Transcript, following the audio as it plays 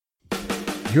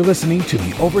You're listening to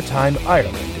the Overtime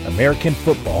Ireland American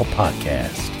Football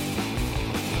Podcast.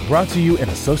 Brought to you in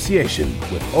association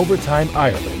with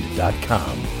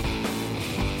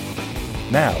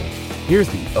OvertimeIreland.com. Now, here's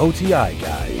the OTI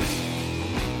guys.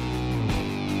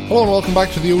 Hello and welcome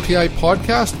back to the OTI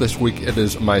podcast. This week it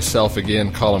is myself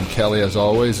again, Colin Kelly, as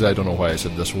always. I don't know why I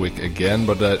said this week again,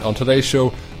 but on today's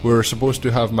show we're supposed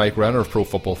to have Mike Renner of Pro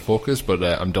Football Focus, but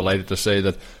I'm delighted to say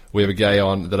that we have a guy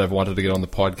on that I've wanted to get on the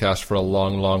podcast for a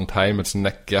long time. It's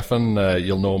Nick Giffen.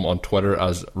 You'll know him on Twitter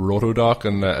as Rotodoc,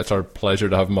 and it's our pleasure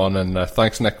to have him on. And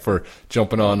thanks, Nick, for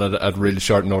jumping on at really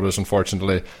short notice.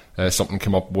 Unfortunately, something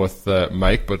came up with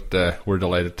Mike, but we're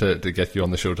delighted to get you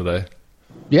on the show today.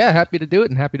 Yeah, happy to do it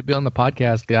and happy to be on the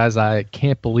podcast, guys. I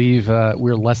can't believe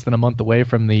we're less than a month away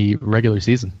from the regular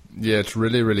season. Yeah, it's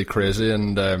really crazy,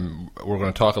 and we're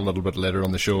going to talk a little bit later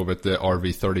on the show about the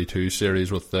RV32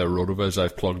 series with Rotoviz.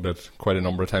 I've plugged it quite a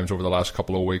number of times over the last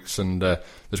couple of weeks, and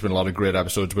there's been a lot of great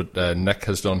episodes, but Nick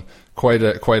has done quite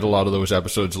a lot of those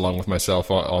episodes along with myself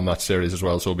on that series as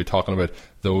well, so we'll be talking about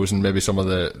those and maybe some of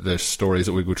the stories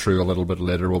that we go through a little bit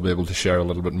later. We'll be able to share a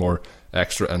little bit more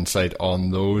extra insight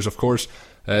on those. Of course,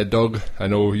 Doug, I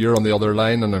know you're on the other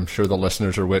line, and I'm sure the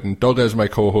listeners are waiting. Doug is my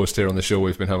co-host here on the show.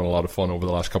 We've been having a lot of fun over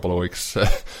the last couple of weeks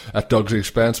at Doug's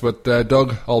expense. But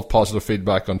Doug, all positive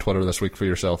feedback on Twitter this week for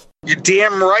yourself. You're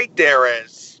damn right there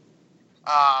is.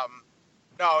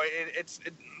 It's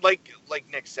like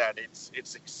Nick said,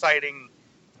 it's exciting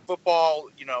football.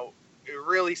 You know, it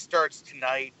really starts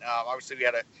tonight. Obviously, we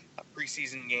had a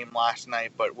preseason game last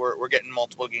night, but we're getting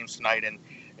multiple games tonight, and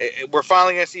we're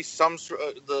finally going to see some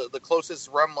the closest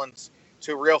remnants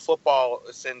to real football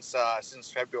since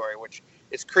February, which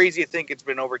is crazy to think it's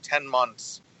been over 10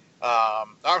 months.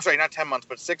 I'm sorry, not 10 months,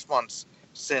 but 6 months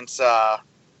since the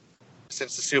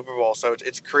Super Bowl. So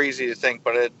it's crazy to think,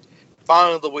 but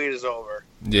finally the wait is over.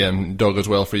 Yeah, and Doug, as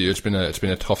well for you, it's been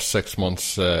a tough 6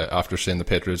 months after seeing the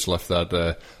Patriots lift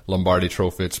that Lombardi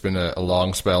Trophy. It's been a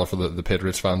long spell for the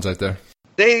Patriots fans out there.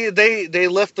 They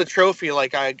lift the trophy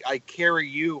like I carry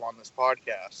you on this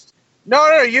podcast.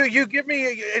 No, you give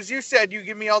me, as you said, you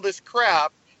give me all this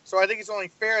crap, so I think it's only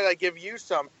fair that I give you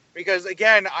some, because,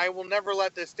 again, I will never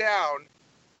let this down.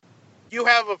 You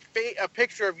have a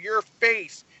picture of your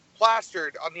face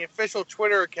plastered on the official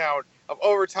Twitter account of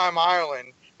Overtime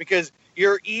Ireland because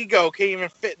your ego can't even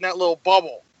fit in that little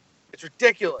bubble. It's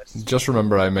ridiculous. Just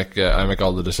remember, I make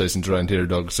all the decisions around here,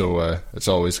 Doug, so it's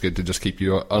always good to just keep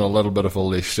you on a little bit of a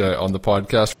leash on the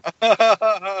podcast.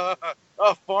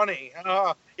 Oh, funny.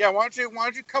 Yeah, why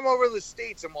don't you come over to the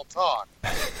States and we'll talk?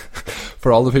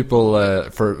 For all the people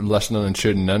for listening and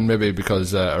tuning in, maybe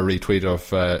because a retweet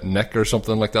of Nick or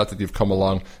something like that you've come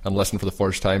along and listened for the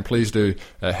first time, please do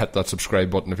hit that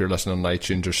subscribe button if you're listening on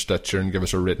iTunes or Stitcher and give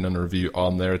us a rating and a review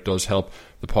on there. It does help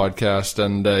the podcast,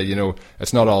 and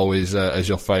it's not always, as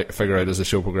you'll figure out as the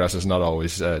show progresses, not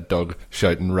always Doug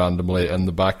shouting randomly in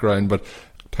the background, but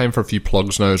time for a few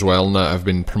plugs now as well. Now, I've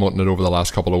been promoting it over the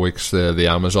last couple of weeks, the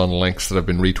Amazon links that I've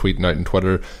been retweeting out on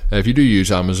Twitter. If you do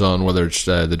use Amazon, whether it's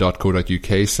the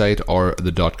 .co.uk site or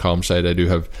the .com site, I do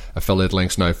have affiliate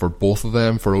links now for both of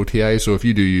them for OTI, so if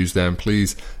you do use them,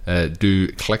 please do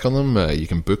click on them. You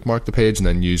can bookmark the page and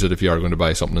then use it if you are going to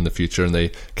buy something in the future, and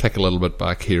they kick a little bit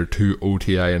back here to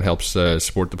OTI and helps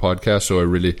support the podcast, so I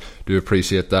really do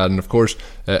appreciate that. And of course,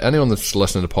 anyone that's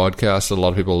listening to podcasts, a lot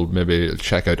of people maybe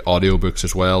check out audiobooks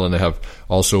as well, and they have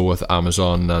also with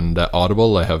Amazon and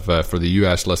Audible, I have for the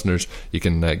US listeners, you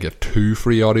can get 2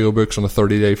 free audiobooks on a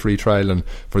 30-day free trial, and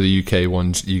for the UK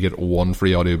ones you get 1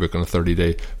 free audiobook on a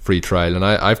 30-day free trial. And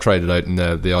I've tried it out, and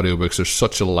the audiobooks, there's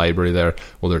such a library there,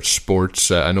 whether it's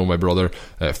sports. I know my brother,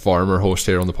 Farmer, host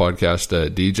here on the podcast,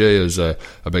 DJ, is a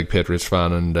big Patriots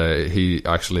fan, and he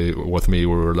actually, with me,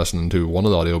 we were listening to one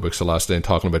of the audiobooks the last day and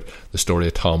talking about the story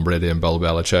of Tom Brady and Bill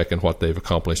Belichick and what they've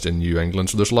accomplished in New England.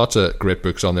 So there's lots of great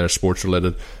books on there, sports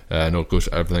related. I know it goes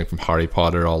everything from Harry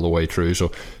Potter all the way through,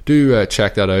 so do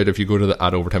check that out. If you go to the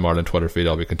 @Overtime Ireland Twitter feed,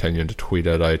 I'll be continuing to tweet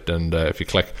it out, and if you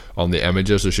click on the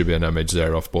images, there should be an image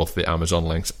there of both the Amazon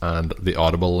links and the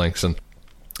Audible links, and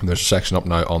there's a section up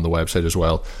now on the website as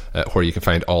well where you can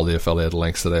find all the affiliate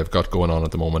links that I've got going on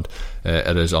at the moment.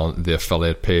 It is on the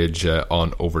affiliate page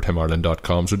on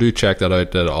overtimeireland.com, so do check that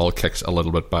out. It all kicks a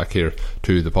little bit back here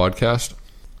to the podcast.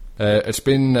 It's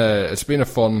been a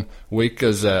fun week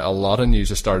as a lot of news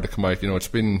has started to come out. It's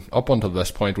been up until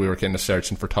this point we were kind of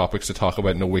searching for topics to talk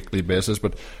about on a weekly basis,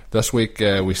 but this week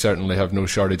we certainly have no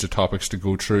shortage of topics to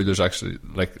go through. There's actually,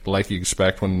 like you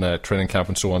expect when training camp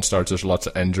and so on starts, there's lots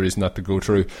of injuries and that to go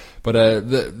through. But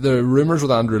the rumours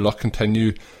with Andrew Luck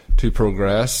continue to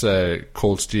progress.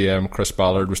 Colts GM Chris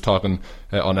Ballard was talking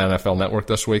on NFL Network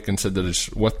this week and said that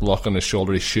with Luck on his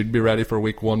shoulder he should be ready for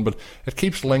week 1, but it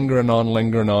keeps lingering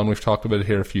on. We've talked about it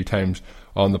here a few times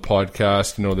on the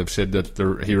podcast. They've said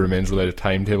that he remains without a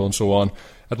timetable and so on.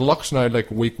 It looks now like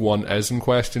week 1 is in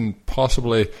question,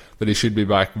 possibly that he should be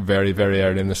back very, very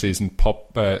early in the season.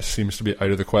 Pup seems to be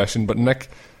out of the question. But Nick,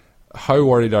 how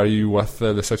worried are you with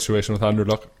the situation with Andrew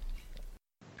Luck?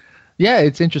 Yeah,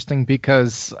 it's interesting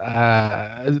because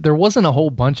there wasn't a whole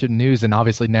bunch of news, and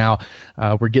obviously now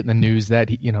we're getting the news that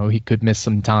he could miss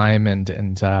some time,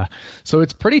 and so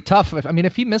it's pretty tough.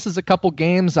 If he misses a couple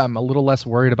games, I'm a little less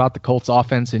worried about the Colts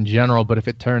offense in general. But if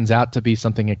it turns out to be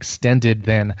something extended,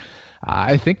 then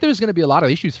I think there's going to be a lot of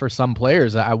issues for some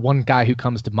players. One guy who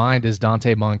comes to mind is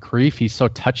Donte Moncrief. He's so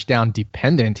touchdown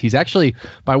dependent. He's actually,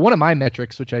 by one of my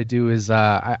metrics, which I do, is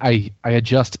I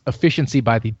adjust efficiency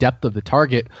by the depth of the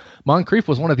target. Moncrief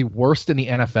was one of the worst in the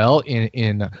NFL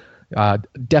in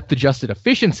depth-adjusted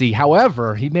efficiency.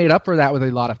 However, he made up for that with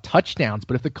a lot of touchdowns.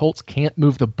 But if the Colts can't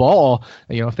move the ball,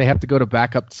 if they have to go to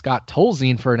backup Scott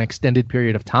Tolzien for an extended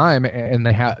period of time, and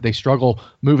they struggle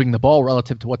moving the ball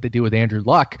relative to what they do with Andrew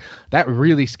Luck, that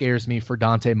really scares me for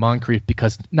Donte Moncrief,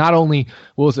 because not only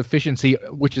will his efficiency,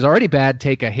 which is already bad,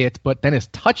 take a hit, but then his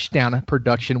touchdown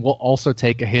production will also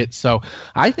take a hit. So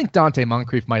I think Donte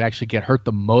Moncrief might actually get hurt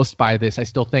the most by this. I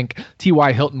still think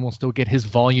T.Y. Hilton will still get his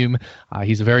volume.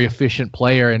 He's a very efficient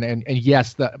player, and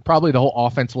yes, probably the whole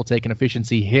offense will take an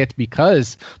efficiency hit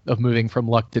because of moving from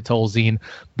Luck to Tolzien.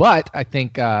 But I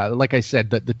think, like I said,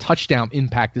 the touchdown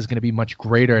impact is going to be much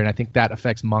greater, and I think that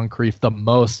affects Moncrief the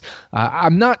most.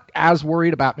 I'm not as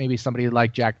worried about maybe somebody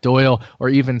like Jack Doyle or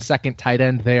even second tight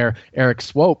end there, Eric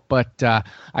Swope, but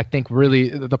I think really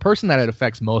the person that it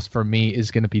affects most for me is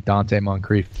going to be Donte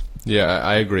Moncrief. Yeah,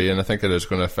 I agree, and I think it is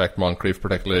going to affect Moncrief,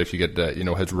 particularly if you get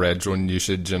his red zone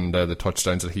usage and the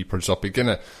touchdowns that he puts up.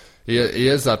 He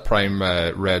is that prime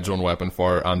red zone weapon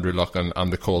for Andrew Luck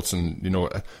and the Colts, and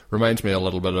it reminds me a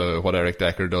little bit of what Eric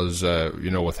Decker does.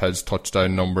 With his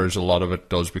touchdown numbers, a lot of it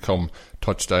does become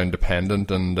touchdown dependent,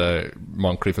 and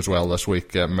Moncrief as well this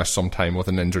week missed some time with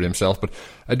an injury himself. But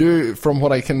I do, from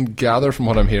what I can gather from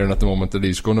what I'm hearing at the moment, that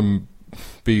he's going to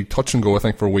be touch and go, I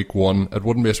think, for week 1. It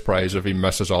wouldn't be a surprise if he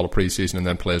misses all of preseason and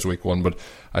then plays week 1, but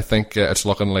I think it's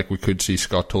looking like we could see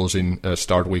Scott Tolzien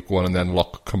start week 1 and then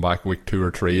Luck come back week 2 or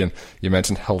 3. And you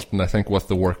mentioned Hilton. I think with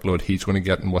the workload he's going to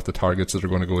get and with the targets that are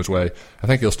going to go his way, I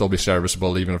think he'll still be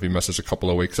serviceable even if he misses a couple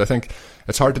of weeks. I think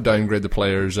it's hard to downgrade the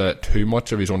players too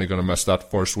much if he's only going to miss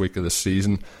that first week of the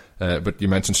season. But you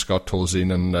mentioned Scott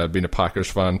Tolzien, and being a Packers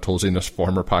fan, Tolzien is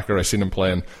former Packer. I seen him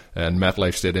playing in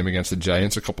MetLife Stadium against the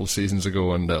Giants a couple of seasons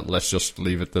ago, and let's just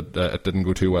leave it that it didn't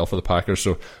go too well for the Packers,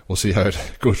 so we'll see how it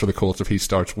goes for the Colts if he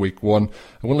starts week 1.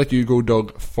 I want to let you go,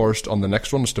 Doug, first on the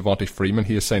next one. It's Devonta Freeman.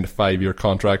 He has signed a 5-year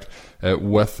contract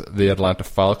with the Atlanta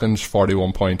Falcons,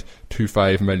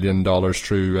 $41.25 million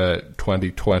through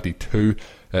 2022.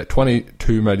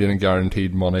 $22 million in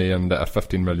guaranteed money and a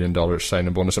 $15 million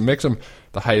signing bonus. It makes him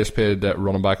the highest paid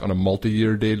running back on a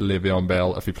multi-year deal. Le'Veon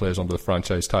Bell, if he plays under the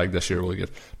franchise tag this year, will get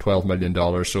 $12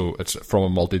 million. So it's from a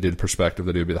multi-deal perspective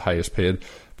that he would be the highest paid.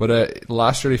 But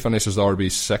last year he finished as the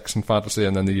RB6 in fantasy,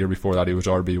 and then the year before that he was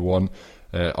RB1.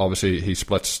 Obviously he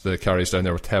splits the carries down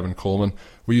there with Tevin Coleman.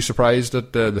 Were you surprised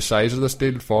at the size of this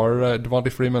deal for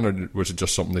Devonta Freeman, or was it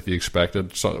just something that you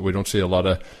expected? So we don't see a lot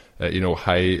of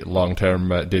high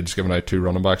long-term deals given out to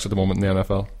running backs at the moment in the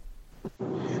NFL.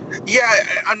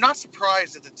 Yeah, I'm not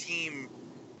surprised that the team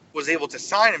was able to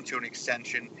sign him to an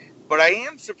extension, but I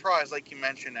am surprised, like you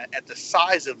mentioned, at the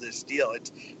size of this deal.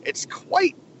 It's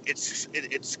quite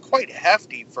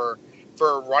hefty for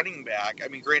a running back. I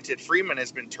mean, granted, Freeman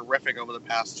has been terrific over the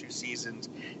past 2 seasons,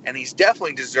 and he's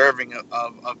definitely deserving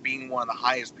of being one of the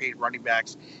highest paid running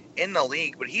backs in the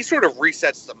league, but he sort of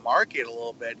resets the market a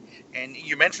little bit. And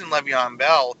you mentioned Le'Veon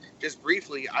Bell, just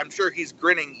briefly. I'm sure he's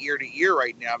grinning ear to ear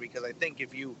right now, because I think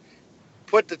if you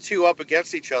put the two up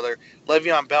against each other,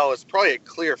 Le'Veon Bell is probably a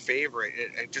clear favorite,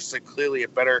 just clearly a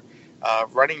better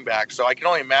running back. So I can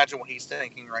only imagine what he's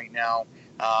thinking right now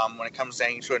when it comes to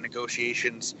any sort of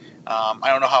negotiations. I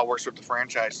don't know how it works with the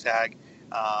franchise tag,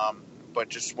 but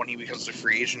just when he becomes a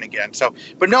free agent again. So,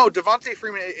 but no, Devonta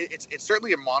Freeman, it's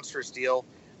certainly a monstrous deal.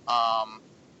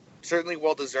 Certainly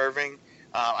well deserving.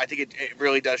 I think it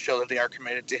really does show that they are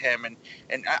committed to him, and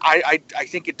I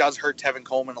think it does hurt Tevin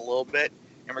Coleman a little bit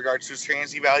in regards to his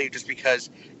fantasy value, just because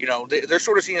they're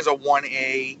sort of seen as a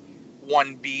 1A,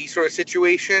 1B sort of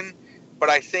situation. But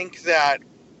I think that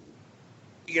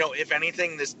if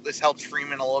anything, this helps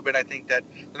Freeman a little bit. I think that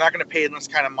they're not going to pay him this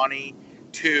kind of money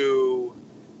to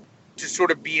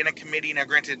sort of be in a committee. Now,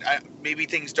 granted, maybe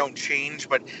things don't change,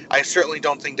 but I certainly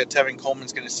don't think that Tevin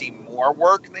Coleman's going to see more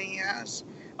work than he has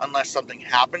unless something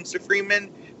happens to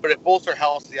Freeman. But if both are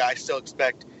healthy, I still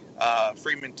expect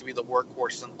Freeman to be the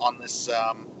workhorse on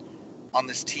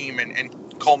this team,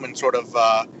 and Coleman sort of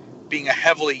being a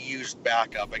heavily used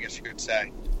backup, I guess you could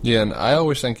say. Yeah, and I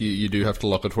always think you do have to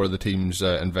look at where the teams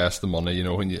invest the money.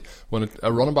 When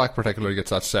a running back particularly gets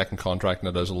that second contract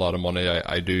and it is a lot of money,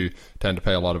 I do tend to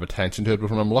pay a lot of attention to it. But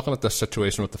when I'm looking at this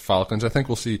situation with the Falcons, I think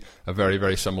we'll see a very,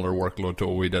 very similar workload to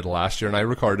what we did last year. And I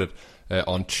recorded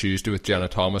on Tuesday with Jenna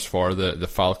Thomas for the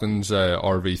Falcons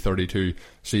RV32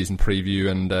 season preview,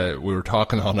 and we were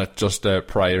talking on it just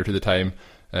prior to the time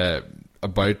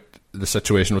about the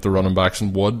situation with the running backs,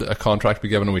 and would a contract be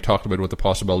given? And we talked about what the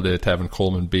possibility of Tevin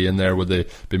Coleman being there. Would they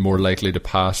be more likely to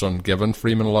pass on giving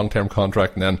Freeman a long-term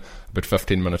contract? And then about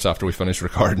 15 minutes after we finished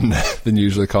recording, the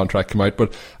news of the contract came out.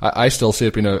 But I still see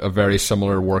it being a very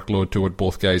similar workload to what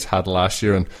both guys had last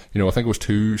year. And I think it was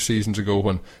 2 seasons ago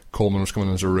when Coleman was coming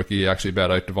in as a rookie, he actually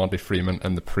bet out Devontae Freeman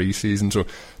in the preseason. So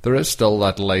there is still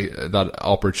that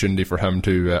opportunity for him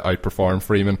to outperform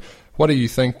Freeman. What do you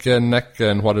think, Nick,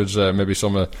 and what is maybe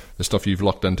some of the stuff you've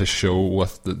looked into show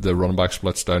with the running back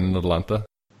splits down in Atlanta?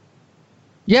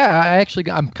 Yeah,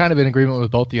 I'm kind of in agreement with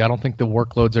both of you. I don't think the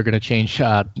workloads are going to change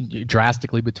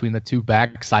drastically between the two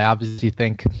backs. I obviously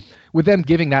think with them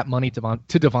giving that money to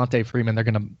Devontae Freeman, they're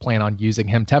going to plan on using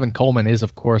him. Tevin Coleman is,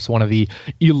 of course, one of the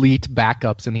elite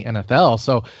backups in the NFL.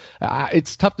 So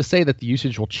it's tough to say that the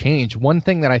usage will change. One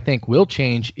thing that I think will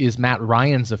change is Matt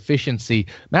Ryan's efficiency.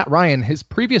 Matt Ryan, his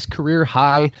previous career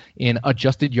high in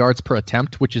adjusted yards per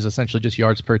attempt, which is essentially just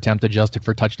yards per attempt adjusted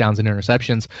for touchdowns and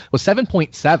interceptions, was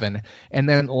 7.7. And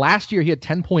then last year he had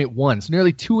 10.1, so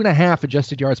nearly 2.5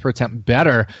 adjusted yards per attempt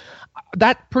better.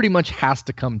 That pretty much has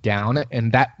to come down,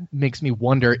 and that makes me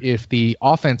wonder if the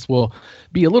offense will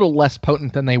be a little less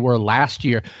potent than they were last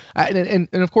year. And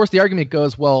of course, the argument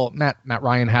goes, well, Matt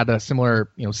Ryan had a similar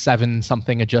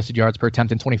 7-something adjusted yards per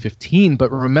attempt in 2015,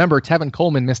 but remember, Tevin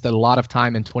Coleman missed a lot of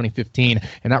time in 2015,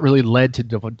 and that really led to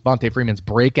Devontae Freeman's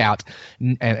breakout,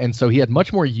 and so he had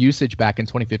much more usage back in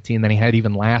 2015 than he had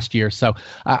even last year. So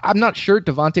I'm not sure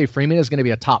Devontae Freeman is going to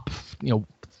be a top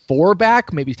 4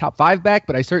 back, maybe top 5 back,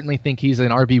 but I certainly think he's an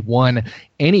RB1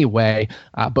 anyway.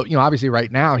 But obviously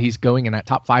right now he's going in that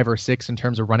top 5 or 6 in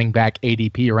terms of running back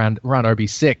ADP around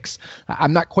RB6.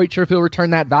 I'm not quite sure if he'll return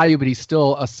that value, but he's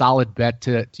still a solid bet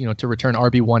to return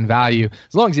RB1 value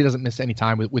as long as he doesn't miss any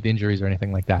time with injuries or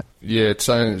anything like that. Yeah, it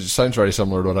sounds very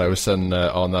similar to what I was saying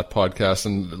on that podcast.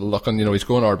 And looking, he's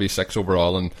going RB6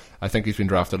 overall, and I think he's been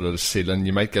drafted at a ceiling.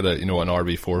 You might get an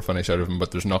RB4 finish out of him,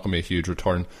 but there's not going to be a huge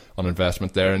return on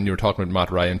investment there. And you were talking about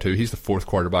Matt Ryan too. He's the 4th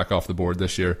quarterback off the board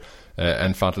this year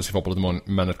in fantasy football at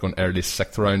the minute, going early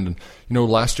 6th round. And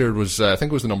last year was I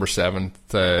think it was the number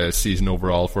 7th season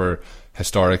overall for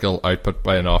historical output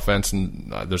by an offense,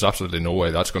 and there's absolutely no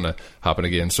way that's going to happen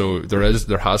again. So there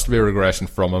has to be a regression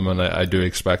from him, and I do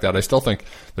expect that. I still think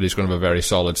that he's going to have a very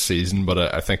solid season, but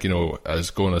I think as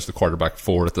going as the quarterback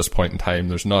 4 at this point in time,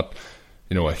 there's not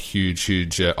a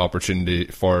huge opportunity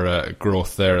for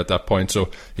growth there at that point. So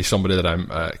he's somebody that I'm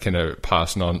kind of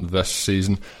passing on this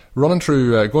season. Running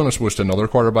through, going I suppose to another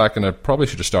quarterback, and I probably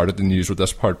should have started the news with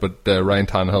this part, but Ryan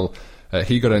Tannehill,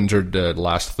 he got injured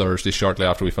last Thursday shortly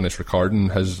after we finished recording.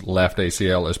 His left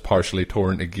ACL is partially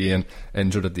torn again,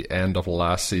 injured at the end of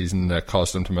last season,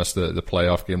 caused him to miss the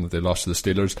playoff game that they lost to the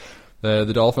Steelers.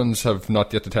 The Dolphins have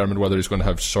not yet determined whether he's going to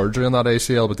have surgery on that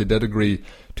ACL, but they did agree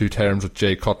to terms with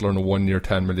Jay Cutler on a 1-year,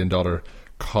 $10 million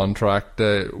contract.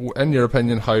 In your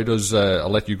opinion, how does, I'll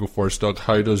let you go first, Doug,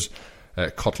 how does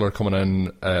Cutler coming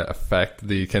in affect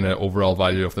the kind of overall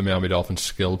value of the Miami Dolphins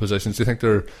skill positions? Do you think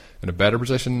they're in a better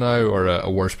position now or a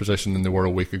worse position than they were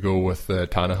a week ago with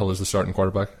Tannehill as the starting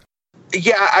quarterback?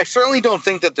 Yeah, I certainly don't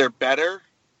think that they're better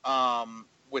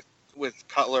with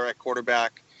Cutler at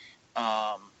quarterback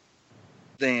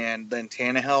than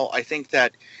Tannehill. I think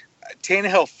that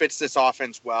Tannehill fits this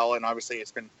offense well, and obviously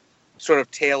it's been sort of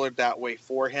tailored that way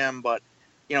for him. But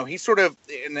he's sort of,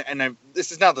 and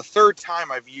this is now the 3rd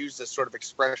time I've used this sort of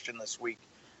expression this week,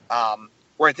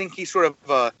 where I think he's sort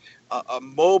of a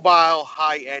mobile,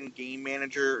 high-end game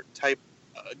manager type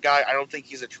guy. I don't think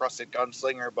he's a trusted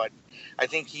gunslinger, but I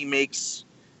think he makes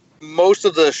most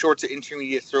of the short to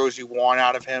intermediate throws you want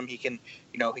out of him. He can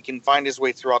find his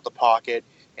way throughout the pocket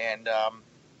and,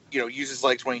 use his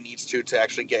legs when he needs to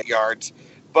actually get yards.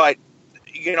 But,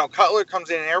 Cutler comes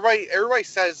in and everybody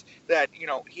says that,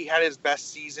 he had his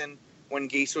best season when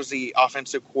Gase was the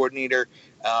offensive coordinator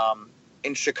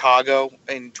in Chicago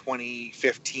in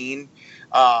 2015.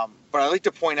 But I like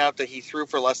to point out that he threw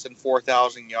for less than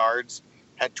 4,000 yards,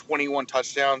 had 21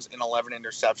 touchdowns and 11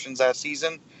 interceptions that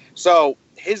season. So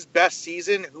his best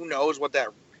season, who knows what that,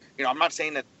 I'm not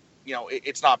saying that,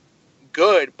 it's not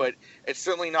good, but it's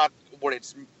certainly not what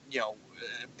it's,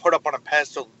 put up on a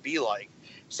pedestal to be like.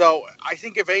 So I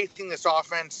think if anything, this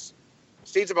offense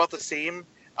stays about the same.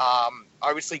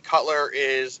 Obviously Cutler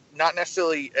is not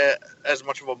necessarily as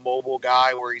much of a mobile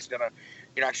guy where he's going to,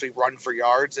 actually run for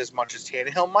yards as much as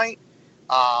Tannehill might.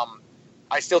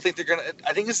 I still think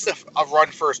I think this is a run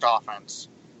first offense.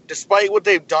 Despite what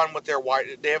they've done with their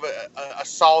wide, they have a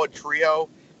solid trio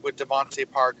with Devontae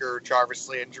Parker, Jarvis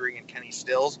Landry, and Kenny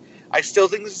Stills. I still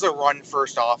think this is a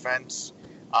run-first offense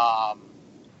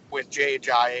with Jay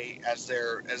Ajayi as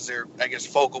their I guess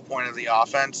focal point of the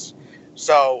offense.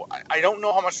 So I don't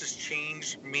know how much has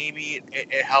changed. Maybe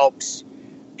it helps,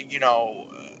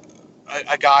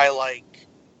 a guy like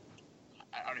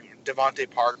Devontae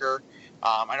Parker.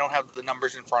 I don't have the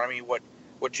numbers in front of me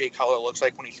what Jay Cutler looks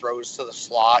like when he throws to the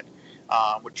slot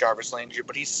with Jarvis Landry,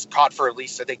 but he's caught for at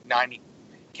least, I think, 90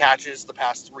 catches the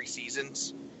past 3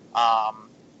 seasons.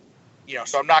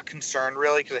 So I'm not concerned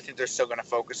really because I think they're still going to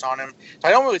focus on him. So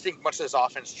I don't really think much of this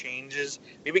offense changes.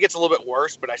 Maybe it gets a little bit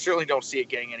worse, but I certainly don't see it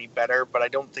getting any better. But I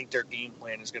don't think their game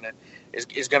plan is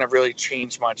gonna really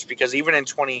change much because even in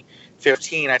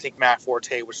 2015, I think Matt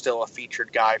Forte was still a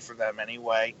featured guy for them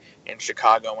anyway in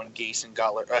Chicago when Gase and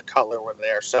Cutler were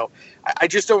there. So I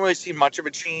just don't really see much of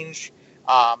a change.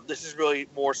 This is really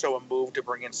more so a move to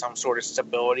bring in some sort of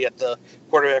stability at the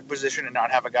quarterback position and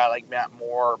not have a guy like Matt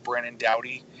Moore or Brandon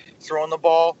Doughty throwing the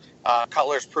ball.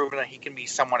 Cutler's proven that he can be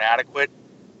somewhat adequate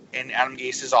in Adam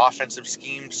Gase's offensive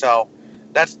scheme. So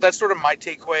that's sort of my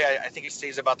takeaway. I think it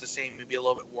stays about the same, maybe a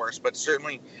little bit worse, but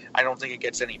certainly I don't think it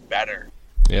gets any better.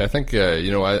 Yeah, I think,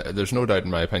 there's no doubt in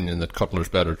my opinion that Cutler's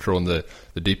better throwing the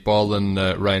deep ball than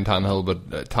Ryan Tannehill, but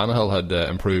Tannehill had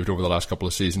improved over the last couple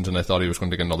of seasons, and I thought he was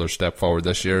going to take another step forward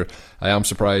this year. I am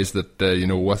surprised that,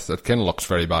 it kind of looks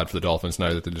very bad for the Dolphins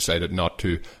now that they decided not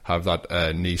to have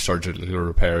that knee surgically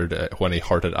repaired when he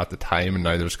hurt it at the time, and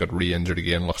now they've just got re-injured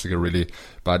again. Looks like a really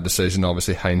bad decision,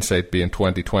 obviously hindsight being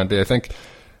 2020. I think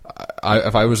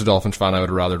if I was a Dolphins fan, I would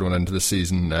have rather gone into the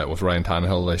season with Ryan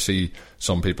Tannehill. I see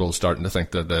some people starting to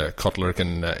think that Cutler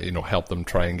can, help them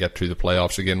try and get to the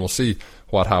playoffs again. We'll see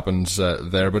what happens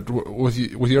there. But with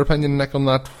your opinion, Nick, on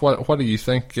that, what do you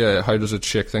think? How does it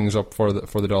shake things up for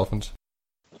the Dolphins?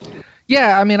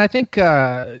 Yeah, I mean, I think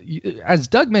as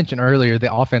Doug mentioned earlier,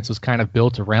 the offense was kind of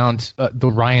built around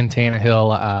the Ryan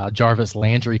Tannehill, Jarvis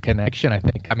Landry connection. I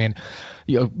think. I mean,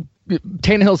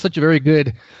 Tannehill is such a very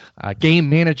good game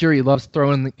manager. He loves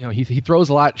throwing. He throws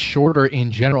a lot shorter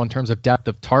in general in terms of depth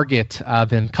of target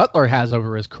than Cutler has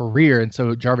over his career. And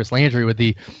so Jarvis Landry, with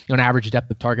the an average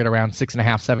depth of target around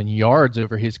 6.5-7 yards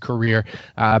over his career,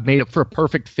 made up for a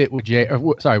perfect fit with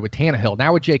Tannehill.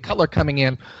 Now with Jay Cutler coming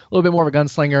in, a little bit more of a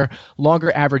gunslinger,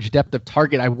 longer average depth of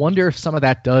target. I wonder if some of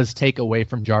that does take away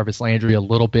from Jarvis Landry a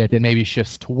little bit and maybe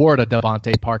shifts toward a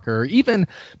Devontae Parker or even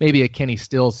maybe a Kenny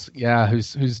Stills,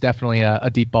 who's definitely a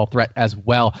deep ball threat as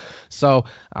well. So,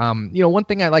 one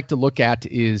thing I like to look at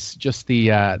is just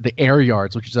the air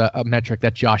yards, which is a metric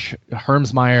that Josh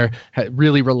Hermsmeyer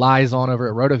really relies on over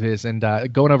at RotoViz.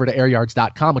 And going over to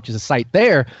airyards.com, which is a site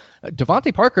there,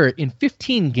 Devontae Parker in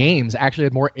 15 games actually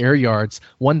had more air yards,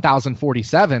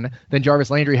 1,047, than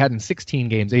Jarvis Landry had in 16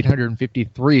 games,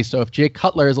 853. So if Jay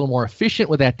Cutler is a little more efficient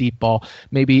with that deep ball,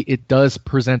 maybe it does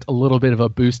present a little bit of a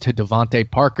boost to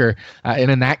Devontae Parker. And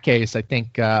in that case, I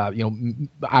think, I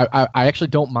actually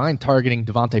don't mind targeting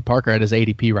Devontae Parker at his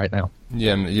ADP right now.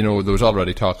 Yeah, and there was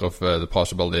already talk of the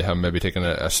possibility of him maybe taking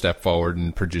a step forward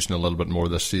and producing a little bit more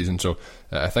this season. So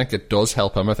I think it does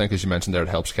help him. I think, as you mentioned there, it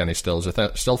helps Kenny Stills.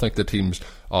 I still think the team's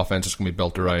offense is going to be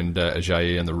built around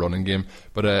Ajayi and the running game.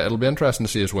 But it'll be interesting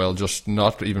to see as well, just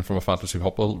not even from a fantasy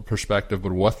football perspective,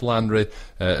 but with Landry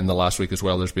in the last week as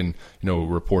well. There's been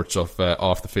reports of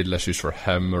off the field issues for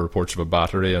him, or reports of a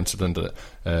battery incident,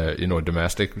 a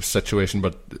domestic situation.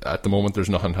 But at the moment, there's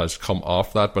nothing has come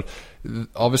off that. But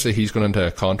obviously, he's going into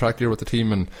a contract year with the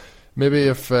team, and maybe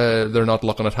if they're not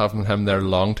looking at having him there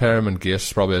long term, and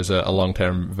Gase probably has a long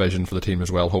term vision for the team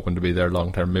as well, hoping to be there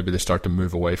long term, maybe they start to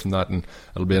move away from that, and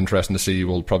it'll be interesting to see.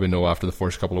 We'll probably know after the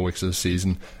first couple of weeks of the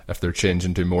season if they're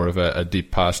changing to more of a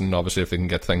deep passing. Obviously, if they can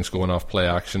get things going off play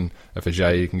action, if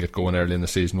Ajayi can get going early in the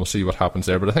season, we'll see what happens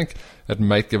there. But I think it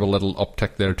might give a little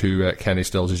uptick there to Kenny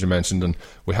Stills, as you mentioned, and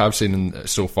we have seen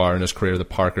so far in his career that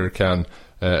Parker can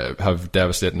have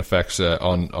devastating effects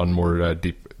on more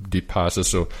deep passes,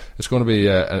 so it's going to be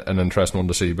an interesting one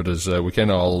to see. But as we kind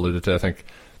of all alluded to, I think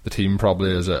the team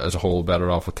probably as a whole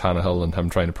better off with Tannehill and him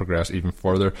trying to progress even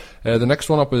further. The next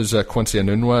one up is Quincy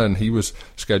Enunwa, and he was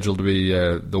scheduled to be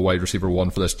the wide receiver 1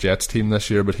 for this Jets team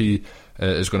this year, but he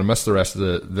is going to miss the rest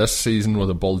of this season with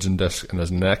a bulging disc in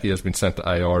his neck. He has been sent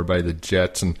to IR by the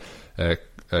Jets, and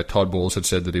Todd Bowles had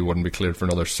said that he wouldn't be cleared for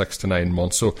another 6 to 9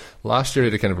 months. So last year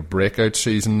he had a kind of a breakout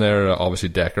season there. Obviously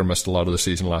Decker missed a lot of the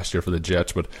season last year for the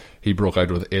Jets, but he broke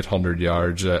out with 800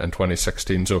 yards in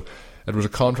 2016. So it was a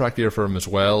contract year for him as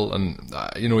well. And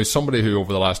he's somebody who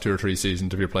over the last 2 or 3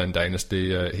 seasons, if you're playing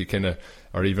Dynasty, he kind of,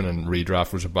 or even in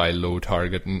redraft, was a buy low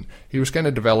target, and he was kind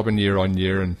of developing year on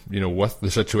year. And with the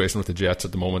situation with the Jets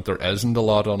at the moment, there isn't a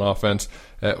lot on offense.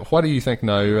 What do you think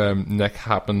now, Nick,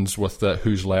 happens with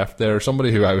who's left there?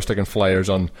 Somebody who I was taking flyers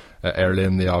on early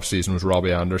in the offseason was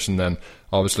Robbie Anderson. Then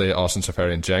obviously Austin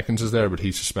Seferian-Jenkins is there, but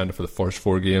he's suspended for the first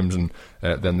 4 games, and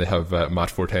then they have Matt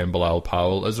Forte and Bilal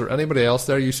Powell. Is there anybody else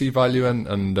there you see value in?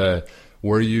 And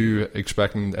were you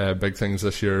expecting big things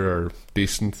this year, or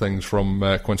decent things from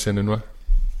Quincy Enunwa?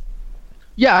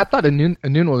 Yeah, I thought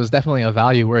Enunwa was definitely a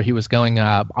value where he was going,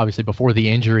 obviously before the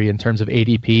injury in terms of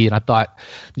ADP, and I thought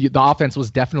the offense was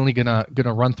definitely gonna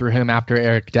run through him after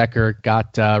Eric Decker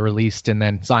got released and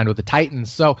then signed with the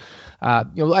Titans. So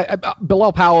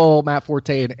Bilal Powell, Matt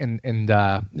Forte, and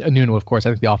Enunwa, of course, I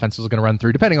think the offense was going to run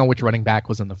through, depending on which running back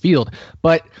was in the field.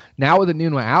 But now with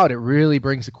Enunwa out, it really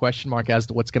brings a question mark as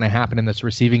to what's going to happen in this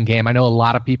receiving game. I know a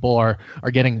lot of people are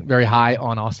getting very high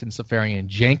on Austin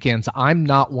Seferian-Jenkins. I'm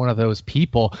not one of those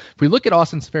people. If we look at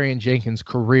Austin Seferian-Jenkins'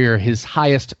 career, his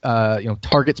highest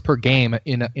targets per game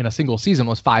in a single season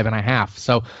was 5.5.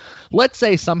 So let's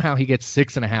say somehow he gets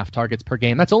 6.5 targets per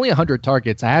game. That's only 100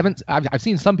 targets. I've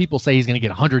seen some people say he's going to get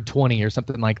 120 or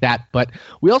something like that. But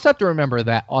we also have to remember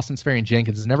that Austin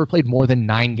Seferian-Jenkins has never played more than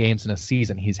 9 games in a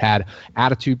season. He's had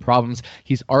attitude problems.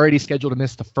 He's already scheduled to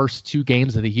miss the first 2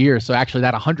 games of the year. So actually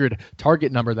that 100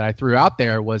 target number that I threw out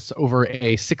there was over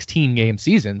a 16-game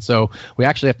season. So we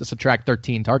actually have to subtract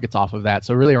 13 targets off of that.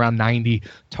 So really around 90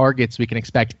 targets we can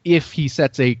expect if he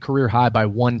sets a career high by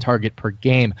 1 target per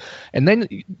game. And then,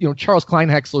 Charles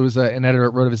Kleinhexel, who's an editor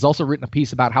at Roto, has also written a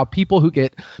piece about how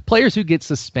players who get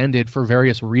suspended for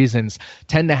various reasons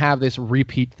tend to have this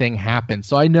repeat thing happen.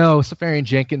 So I know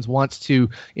Seferian-Jenkins wants to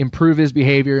improve his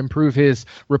behavior, improve his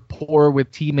rapport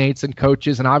with teammates and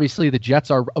coaches, and obviously the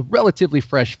Jets are a relatively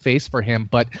fresh face for him,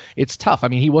 but it's tough. I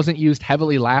mean, he wasn't used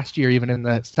heavily last year, even in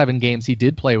the 7 games he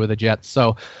did play with the Jets.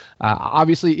 So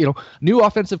obviously, new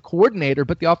offensive coordinator,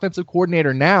 but the offensive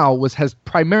coordinator now has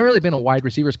primarily been a wide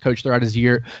receivers coach throughout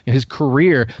his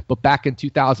career. But back in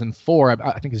 2004,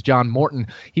 I think it's John Morton.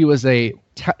 He was a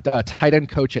tight end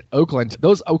coach at Oakland.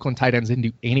 Those Oakland tight ends didn't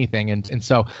do anything, and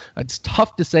so it's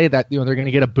tough to say that they're going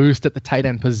to get a boost at the tight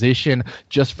end position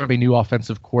just from a new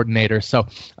offensive coordinator. So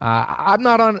I'm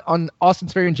not on Austin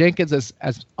Seferian-Jenkins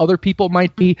as other people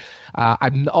might be.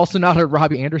 I'm also not a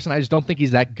Robbie Anderson. I just don't think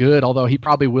he's that good, although he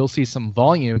probably will see some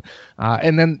volume.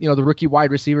 And then the rookie wide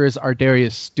receivers are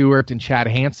Darius Stewart and Chad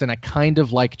Hansen. I kind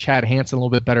of like Chad Hansen a little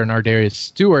bit better than our Darius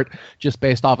Stewart just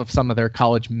based off of some of their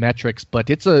college metrics, but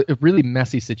it's a really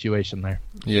messy situation there.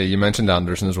 Yeah, you mentioned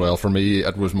Anderson as well. For me,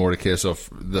 it was more a case of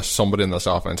somebody in this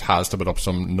offense has to put up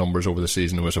some numbers over the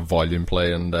season. It was a volume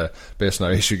play, and based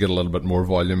now he should get a little bit more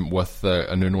volume with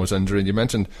Enunwa's injury. And you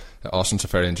mentioned Austin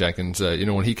Seferian-Jenkins.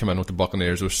 When he came in with the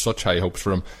Buccaneers, there was such high hopes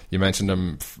for him. You mentioned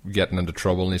him getting into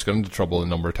trouble, and he's got into trouble a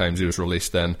number of times. He was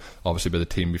released then, obviously, by the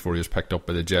team before he was picked up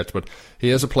by the Jets. But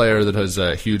he is a player that has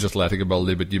huge athletic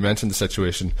ability. But you mentioned the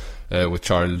situation with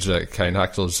Charles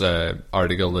Kleinhexel's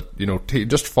article that, he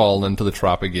just fallen into the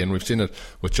trap again. We've seen it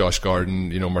with Josh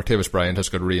Gordon. Martavis Bryant has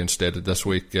got reinstated this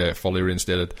week, fully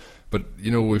reinstated. But,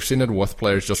 we've seen it with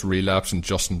players just relapse, and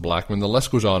Justin Blackman. The list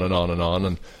goes on and on and on.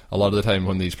 And a lot of the time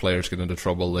when these players get into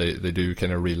trouble, they do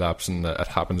kind of relapse, and it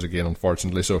happens again,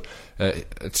 unfortunately. So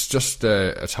it's just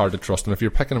it's hard to trust. And if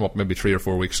you're picking him up maybe 3 or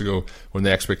 4 weeks ago when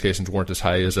the expectations weren't as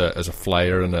high as a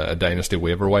flyer and a dynasty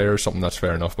waiver wire or something, that's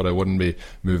fair enough. But I wouldn't be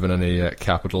moving any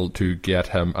capital to get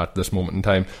him at this moment in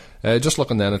time. Just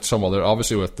looking then at some other,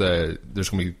 obviously with there's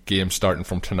going to be games starting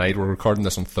from tonight. We're recording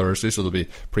this on Thursday, so there'll be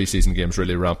pre-season games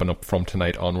really ramping up from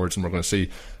tonight onwards, and we're going to see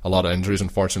a lot of injuries,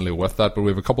 unfortunately, with that. But we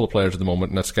have a couple of players at the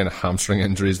moment, and that's kind of hamstring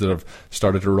injuries that have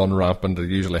started to run rampant. It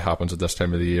usually happens at this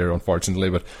time of the year, unfortunately.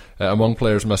 But among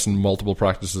players missing multiple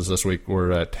practices this week were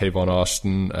Tavon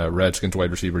Austin, Redskins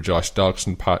wide receiver Josh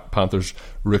Doctson, Panthers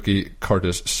rookie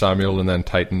Curtis Samuel, and then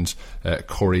Titans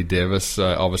Corey Davis.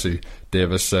 Obviously,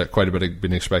 Davis, quite a bit of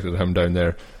being expected of him down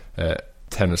there,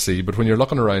 Tennessee. But when you're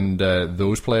looking around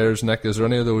those players, Nick, is there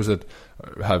any of those that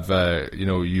have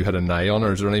you had an eye on,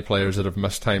 or is there any players that have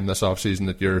missed time this offseason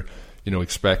that you're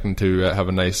expecting to have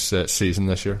a nice season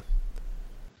this year?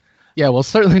 Yeah, well,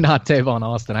 certainly not Tavon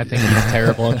Austin. I think he's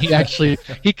terrible. And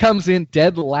he comes in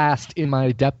dead last in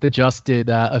my depth-adjusted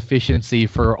efficiency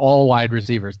for all wide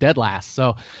receivers, dead last.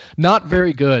 So not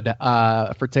very good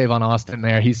for Tavon Austin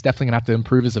there. He's definitely going to have to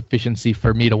improve his efficiency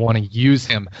for me to want to use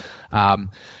him.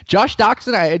 Josh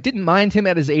Doctson, I didn't mind him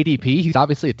at his ADP. He's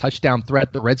obviously a touchdown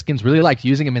threat. The Redskins really liked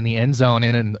using him in the end zone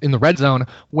and in the red zone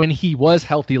when he was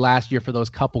healthy last year for those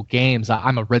couple games.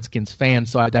 I'm a Redskins fan,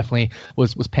 so I definitely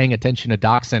was paying attention to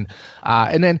Doctson.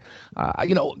 And then,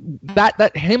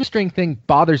 that hamstring thing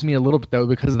bothers me a little bit, though,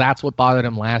 because that's what bothered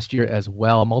him last year as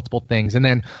well, multiple things. And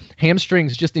then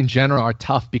hamstrings just in general are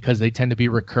tough because they tend to be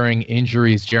recurring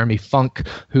injuries. Jeremy Funk,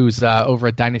 who's over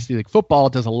at Dynasty League Football,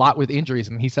 does a lot with injuries,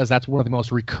 and he says that's one of the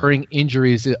most recurring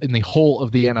injuries in the whole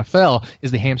of the NFL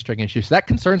is the hamstring issue. So that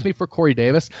concerns me for Corey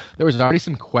Davis. There was already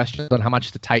some questions on how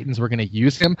much the Titans were going to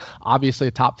use him. Obviously,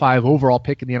 a top 5 overall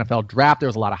pick in the NFL draft. There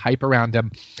was a lot of hype around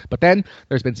him. But then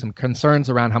there's been some concerns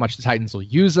around how much the Titans will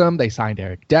use him. They signed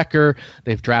Eric Decker.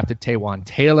 They've drafted Taywan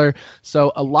Taylor.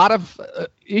 So a lot of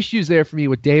issues there for me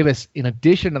with Davis in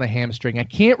addition to the hamstring. I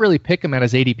can't really pick him at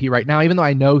his ADP right now, even though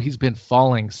I know he's been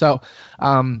falling. So,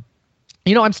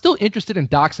 I'm still interested in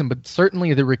Doctson, but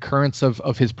certainly the recurrence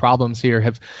of his problems here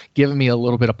have given me a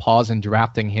little bit of pause in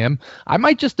drafting him. I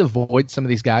might just avoid some of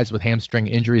these guys with hamstring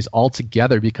injuries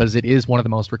altogether because it is one of the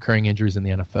most recurring injuries in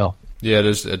the NFL. Yeah, it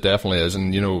is. It definitely is.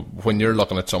 And, when you're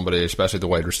looking at somebody, especially the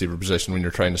wide receiver position, when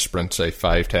you're trying to sprint, say,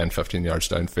 5, 10, 15 yards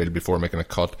downfield before making a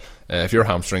cut, if your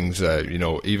hamstrings,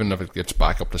 even if it gets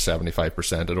back up to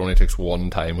 75%, it only takes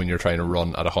one time when you're trying to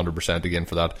run at 100% again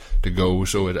for that to go.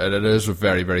 So it is a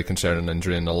very, very concerning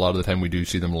injury, and a lot of the time we do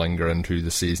see them linger into the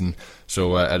season.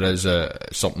 So it is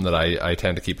something that I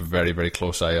tend to keep a very, very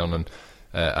close eye on, and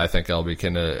I think I'll be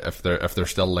kind of, if they're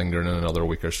still lingering in another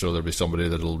week or so, there'll be somebody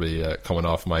that'll be coming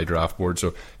off my draft board.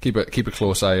 So keep a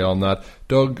close eye on that.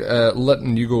 Doug,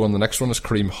 letting you go on the next one is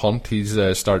Kareem Hunt. He's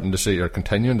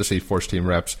continuing to see first team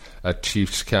reps at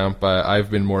Chiefs camp. I've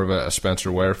been more of a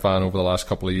Spencer Ware fan over the last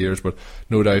couple of years, but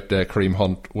no doubt Kareem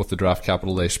Hunt, with the draft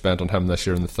capital they spent on him this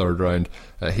year in the third round,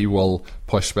 he will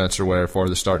push Spencer Ware for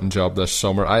the starting job this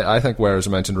summer. I think Ware, as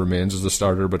I mentioned, remains as the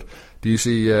starter, but do you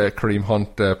see Kareem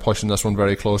Hunt pushing this one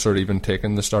very close, or even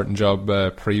taking the starting job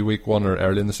pre-week 1 or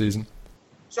early in the season?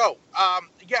 So,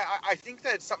 I think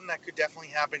that's something that could definitely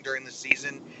happen during the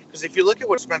season, because if you look at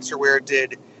what Spencer Ware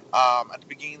did at the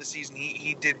beginning of the season,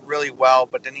 he did really well,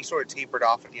 but then he sort of tapered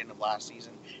off at the end of last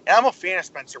season. And I'm a fan of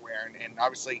Spencer Ware, and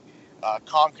obviously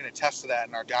Com can attest to that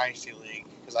in our Dynasty League,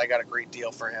 because I got a great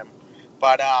deal for him.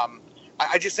 But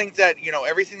I just think that,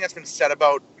 everything that's been said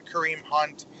about Kareem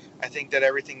Hunt, I think that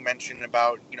everything mentioned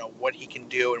about, what he can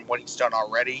do and what he's done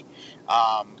already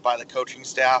by the coaching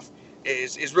staff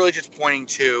is really just pointing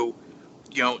to,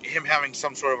 him having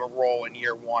some sort of a role in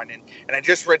year one. And I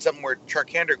just read something where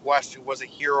Charkandrick West, who was a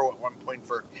hero at one point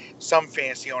for some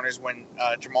fantasy owners when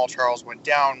Jamal Charles went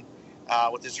down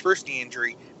with his first knee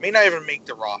injury, may not even make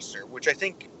the roster, which I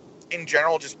think in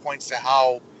general just points to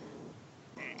how,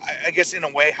 I guess in a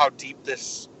way, how deep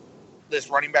this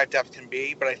running back depth can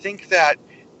be. But I think that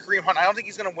Kareem Hunt, I don't think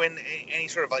he's going to win any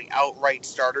sort of outright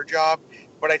starter job,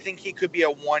 but I think he could be a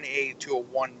 1A to a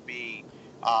 1B,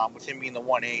 with him being the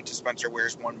 1A to Spencer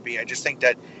Ware's 1B. I just think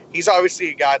that he's obviously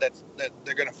a guy that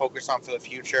they're going to focus on for the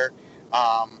future.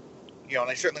 And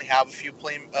they certainly have a few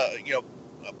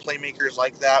playmakers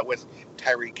like that with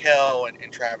Tyreek Hill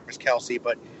and Travis Kelce,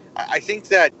 but I think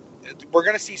that we're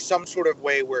going to see some sort of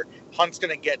way where Hunt's going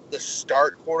to get the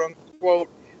start, quote unquote.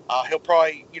 He'll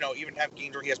probably, even have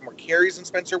games where he has more carries than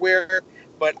Spencer Ware,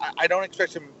 but I don't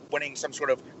expect him winning some sort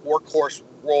of workhorse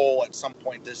role at some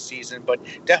point this season, but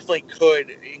definitely could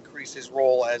increase his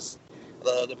role as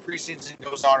the preseason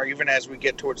goes on, or even as we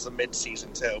get towards the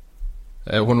midseason too.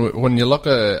 When you look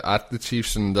at the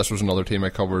Chiefs, and this was another team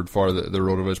I covered for the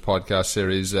RotoViz podcast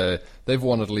series, they've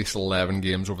won at least 11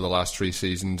 games over the last 3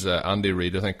 seasons. Andy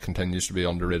Reid, I think, continues to be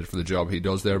underrated for the job he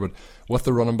does there. But with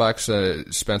the running backs,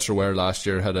 Spencer Ware last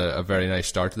year had a very nice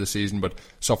start to the season, but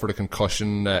suffered a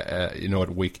concussion,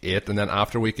 at week 8, and then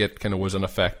after week 8 kind of was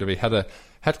ineffective. He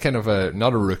had kind of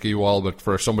not a rookie wall, but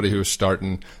for somebody who was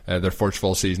starting their first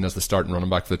full season as the starting running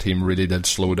back for the team, really did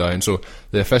slow down. So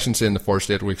the efficiency in the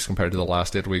first 8 weeks compared to the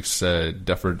last 8 weeks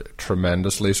differed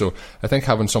tremendously. So I think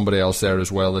having somebody else there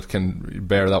as well that can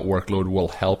bear that workload will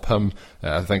help him.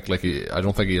 I don't think he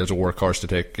has a workhorse to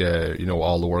take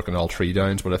all the work on all 3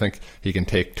 downs, but I think he can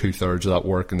take 2/3 of that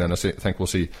work, and then I think we'll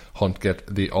see Hunt get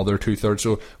the other 2/3.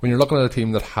 So when you're looking at a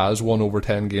team that has won over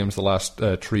 10 games the last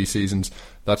 3 seasons,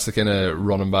 that's the kind of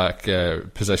running back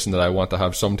position that I want to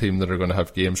have. Some team that are going to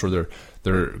have games where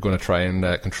they're going to try and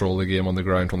control the game on the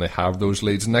ground when they have those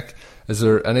leads. Nick, is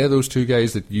there any of those 2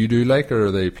 guys that you do like, or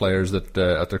are they players that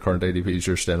at their current ADPs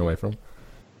you're staying away from?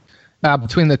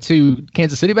 Between the 2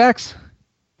 Kansas City backs?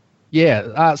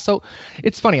 Yeah, so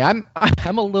it's funny. I'm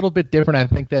a little bit different, I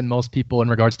think, than most people in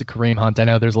regards to Kareem Hunt. I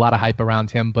know there's a lot of hype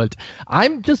around him, but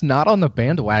I'm just not on the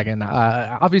bandwagon.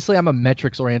 Obviously, I'm a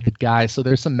metrics-oriented guy, so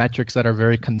there's some metrics that are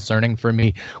very concerning for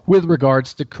me with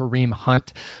regards to Kareem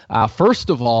Hunt. First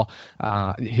of all,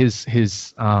 his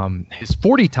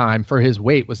 40 time for his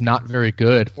weight was not very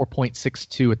good,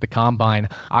 4.62 at the combine.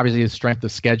 Obviously, his strength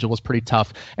of schedule was pretty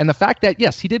tough, and the fact that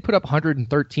yes, he did put up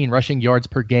 113 rushing yards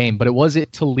per game, but it was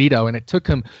at Toledo. And it took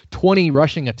him 20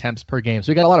 rushing attempts per game.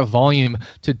 So he got a lot of volume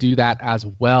to do that as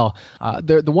well.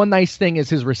 The one nice thing is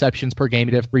his receptions per game.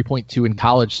 He did have 3.2 in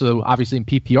college. So obviously in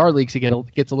PPR leagues, he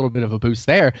gets a little bit of a boost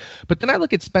there. But then I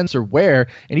look at Spencer Ware,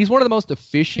 and he's one of the most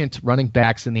efficient running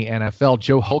backs in the NFL.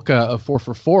 Joe Holka of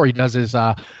 4for4, he does his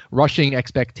rushing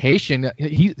expectation.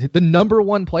 The number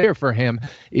 1 player for him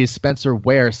is Spencer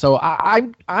Ware. So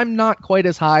I'm not quite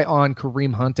as high on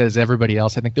Kareem Hunt as everybody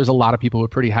else. I think there's a lot of people who are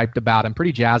pretty hyped about him,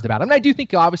 pretty jazzed about him. And I do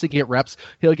think he'll obviously get reps,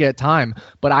 he'll get time,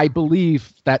 but I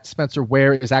believe that Spencer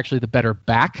Ware is actually the better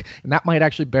back, and that might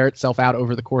actually bear itself out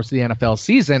over the course of the NFL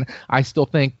season. I still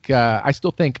think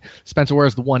Spencer Ware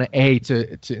is the 1A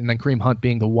to and then Kareem Hunt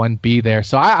being the 1B there.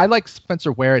 So I like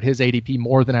Spencer Ware at his ADP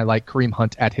more than I like Kareem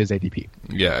Hunt at his ADP.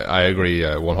 Yeah, I agree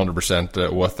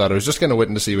 100% with that. I was just kind of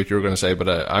waiting to see what you were going to say, but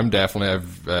I've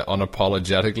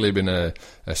unapologetically been a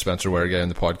Spencer Ware guy in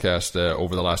the podcast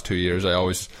over the last 2 years. I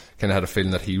always kind of had a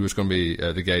feeling that he was going to be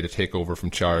the guy to take over from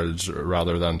Charles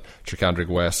rather than Tricandrick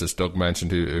West, as Doug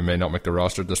mentioned, who may not make the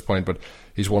roster at this point, but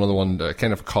he's one of the one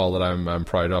kind of a call that I'm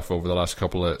proud of over the last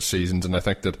couple of seasons, and I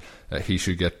think that he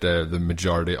should get the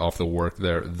majority of the work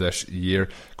there this year.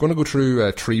 Going to go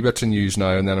through 3 bits of news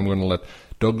now, and then I'm going to let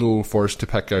Doug go first to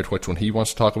pick out which one he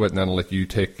wants to talk about, and then I'll let you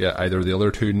take either of the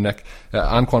other 2, Nick.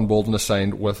 Anquan Boldin is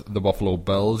signed with the Buffalo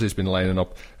Bills. He's been lining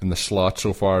up in the slot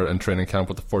so far in training camp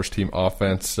with the first team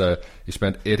offense. He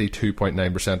spent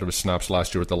 82.9% of his snaps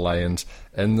last year with the Lions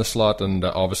in the slot, and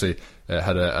obviously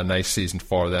had a nice season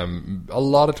for them. A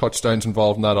lot of touchdowns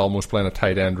involved in that, almost playing a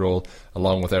tight end role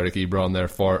along with Eric Ebron there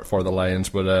for the Lions,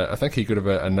 but I think he could have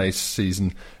a nice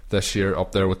season this year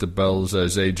up there with the Bills.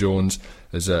 Zay Jones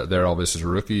is there obviously as a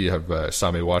rookie. You have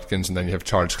Sammy Watkins, and then you have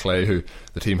Charles Clay, who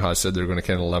the team has said they're going to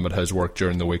kind of limit his work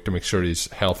during the week to make sure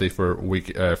he's healthy for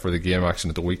the game action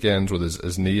at the weekends with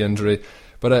his knee injury.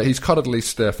 But he's caught at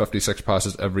least 56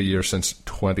 passes every year since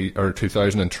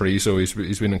 2003, so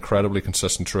he's been incredibly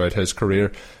consistent throughout his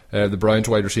career. The Browns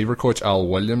wide receiver coach Al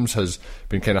Williams has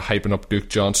been kind of hyping up Duke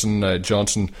Johnson.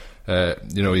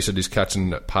 He said he's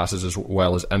catching passes as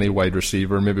well as any wide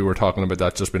receiver. Maybe we're talking about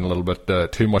that just being a little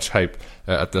bit too much hype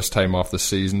at this time of the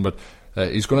season, but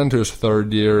he's going into his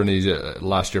 3rd year, and he's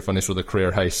last year finished with a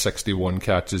career high 61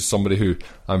 catches. Somebody who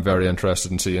I'm very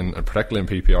interested in seeing, particularly in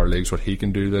PPR leagues, what he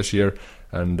can do this year.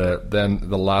 And then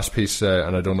the last piece,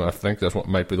 and I don't know, I think this one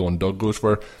might be the one Doug goes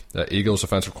for. Eagles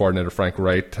offensive coordinator Frank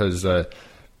Wright has,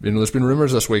 there's been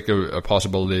rumours this week of a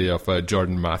possibility of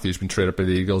Jordan Matthews being traded by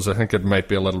the Eagles. I think it might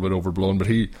be a little bit overblown, but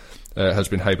he has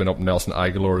been hyping up Nelson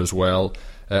Aguilar as well.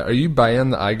 Are you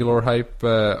buying the Aguilar hype,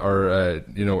 or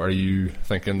are you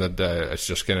thinking that it's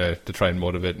just kind of to try and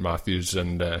motivate Matthews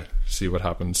and see what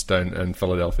happens down in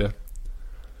Philadelphia?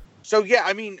 So yeah,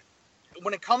 I mean,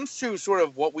 when it comes to sort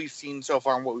of what we've seen so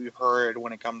far and what we've heard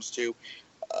when it comes to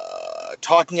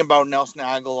talking about Nelson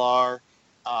Aguilar,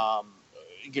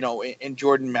 and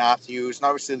Jordan Matthews, and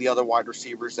obviously the other wide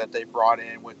receivers that they brought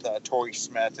in with Torrey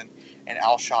Smith and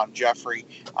Alshon Jeffrey,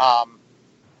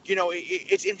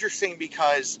 it's interesting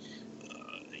because,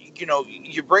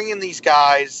 you bring in these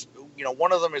guys,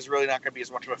 one of them is really not going to be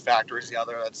as much of a factor as the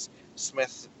other. That's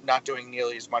Smith not doing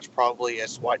nearly as much probably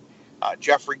as what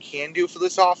Jeffrey can do for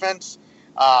this offense.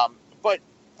 But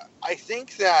I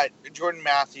think that Jordan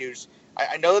Matthews,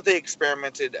 I know that they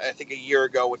experimented, I think, a year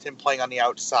ago with him playing on the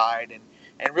outside,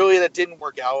 and really that didn't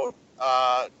work out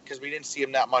because we didn't see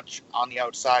him that much on the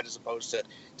outside as opposed to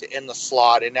in the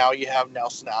slot. And now you have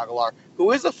Nelson Aguilar,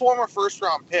 who is a former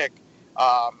first-round pick,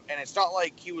 and it's not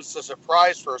like he was a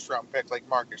surprise first-round pick like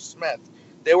Marcus Smith.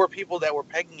 There were people that were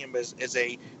pegging him as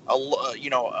a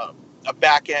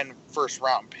back-end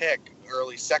first-round pick,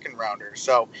 early second-rounder.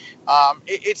 So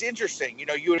it's interesting.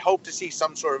 You would hope to see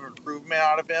some sort of improvement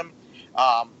out of him.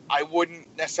 I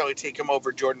wouldn't necessarily take him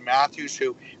over Jordan Matthews,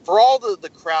 who, for all the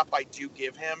crap I do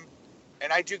give him,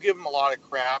 and I do give him a lot of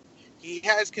crap, he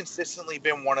has consistently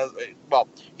been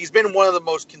he's been one of the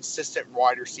most consistent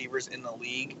wide receivers in the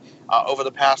league over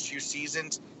the past few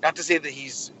seasons. Not to say that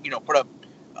he's, put up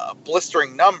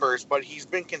blistering numbers, but he's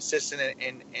been consistent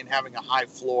in having a high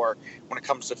floor when it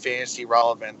comes to fantasy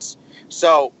relevance.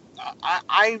 So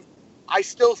I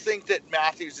still think that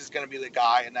Matthews is going to be the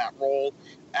guy in that role.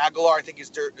 Aguilar, I think,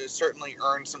 has certainly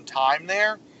earned some time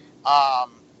there.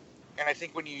 And I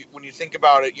think when you think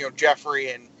about it,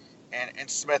 Jeffrey and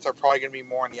Smith are probably going to be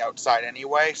more on the outside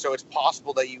anyway. So it's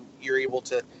possible that you're able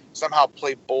to somehow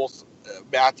play both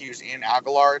Matthews and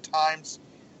Aguilar at times.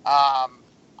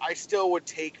 I still would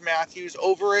take Matthews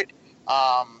over it,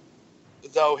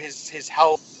 though his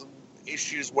health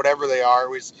issues, whatever they are,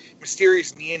 was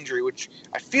mysterious knee injury, which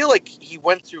I feel like he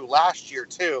went through last year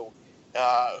too.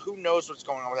 Who knows what's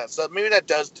going on with that? So maybe that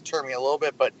does deter me a little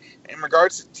bit. But in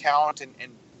regards to talent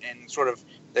and sort of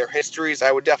their histories,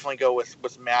 I would definitely go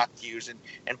with Matthews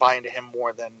and buy into him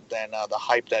more than the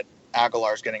hype that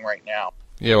Aguilar is getting right now.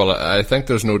 Yeah, well, I think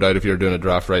there's no doubt if you're doing a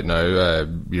draft right now,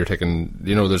 you're taking,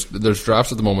 there's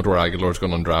drafts at the moment where Aguilar's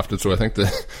gone undrafted, so I think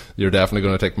that you're definitely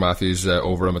going to take Matthews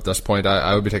over him at this point.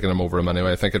 I would be taking him over him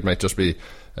anyway. I think it might just be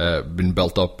been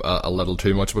built up a little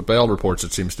too much, but by all reports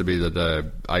it seems to be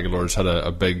that Aguilar's had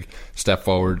a big step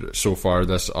forward so far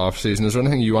this off-season. Is there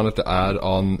anything you wanted to add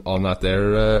on that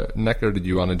there, Nick, or did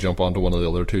you want to jump on to one of the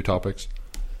other two topics?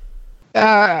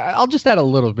 I'll just add a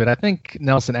little bit. I think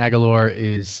Nelson Aguilar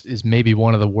is maybe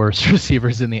one of the worst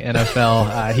receivers in the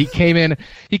NFL. He came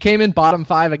in bottom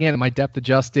 5 again in my depth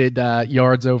adjusted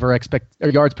yards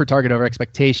per target over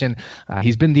expectation.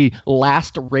 He's been the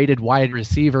last rated wide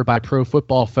receiver by Pro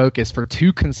Football Focus for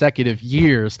 2 consecutive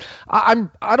years.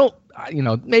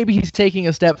 Maybe he's taking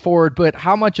a step forward, but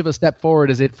how much of a step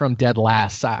forward is it from dead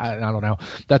last? I don't know.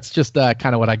 That's just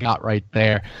kind of what I got right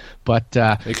there. But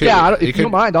if you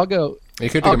don't mind, I'll go.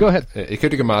 Go ahead. He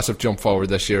could take a massive jump forward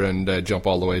this year and jump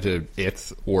all the way to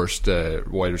 8th worst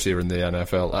wide receiver in the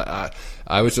NFL.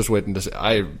 I was just waiting to say,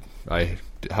 I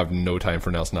have no time for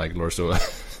Nelson Aguilar, so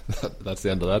that's the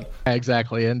end of that.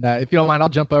 Exactly. And if you don't mind, I'll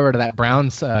jump over to that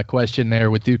Browns question there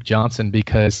with Duke Johnson,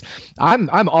 because I'm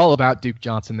all about Duke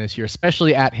Johnson this year,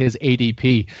 especially at his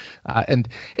ADP.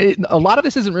 A lot of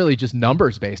this isn't really just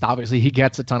numbers based. Obviously, he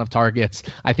gets a ton of targets.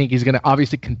 I think he's going to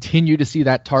obviously continue to see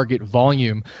that target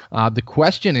volume. The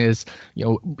question is,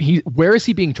 where is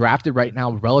he being drafted right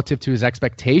now relative to his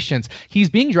expectations? He's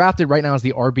being drafted right now as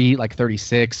the RB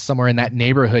 36, somewhere in that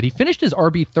neighborhood. He finished his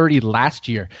RB 30 last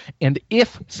year, and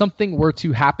if something were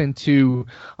to happen to,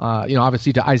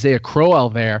 obviously to Isaiah Crowell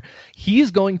there,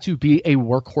 he's going to be a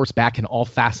workhorse back in all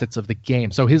facets of the game.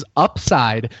 So his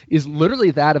upside is literally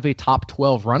that of a top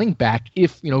 12 running back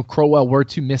if, Crowell were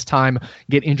to miss time,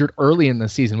 get injured early in the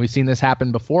season. We've seen this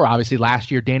happen before. Obviously,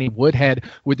 last year, Danny Woodhead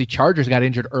with the Chargers got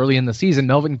injured early in the season.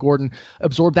 Melvin Gordon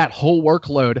absorbed that whole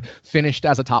workload, finished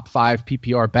as a top 5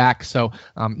 PPR back. So,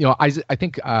 I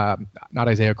think, not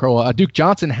Isaiah Crowell, Duke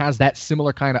Johnson has that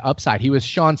similar kind of upside. He was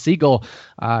Sean Siegel's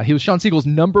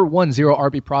number 1 zero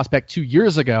RB prospect 2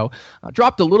 years ago.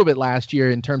 Dropped a little bit last year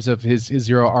in terms of his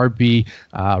zero RB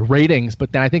ratings,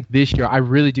 but then I think this year I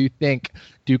really do think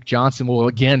Duke Johnson will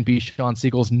again be Sean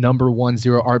Siegel's number 1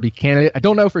 zero RB candidate. I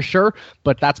don't know for sure,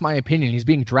 but that's my opinion. He's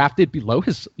being drafted below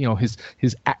his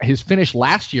finish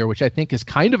last year, which I think is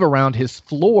kind of around his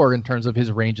floor in terms of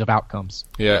his range of outcomes.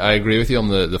 Yeah, I agree with you on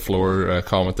the floor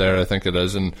comment there. I think it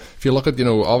is. And if you look at,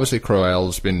 obviously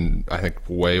Crowell's been, I think,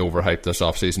 way overhyped this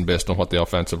offseason based on what the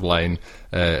offensive line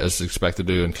is expected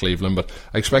to do in Cleveland. But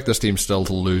I expect this team still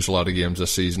to lose a lot of games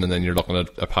this season. And then you're looking at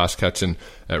a pass catching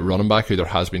running back who there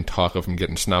has been talk of him getting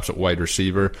getting snaps at wide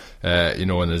receiver.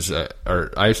 And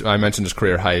I mentioned his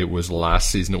career high was last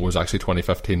season. It was actually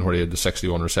 2015 where he had the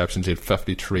 61 receptions. He had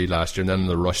 53 last year, and then in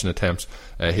the rushing attempts,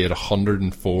 he had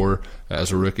 104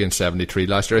 as a rookie and 73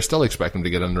 last year. I still expect him to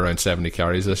get in around 70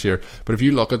 carries this year. But if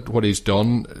you look at what he's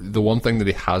done, the one thing that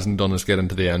he hasn't done is get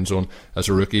into the end zone. As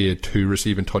a rookie, he had 2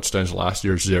 receiving touchdowns last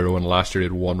year, 0, and last year he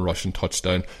had 1 rushing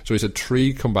touchdown. So he's had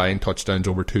 3 combined touchdowns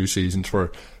over 2 seasons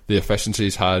for the efficiency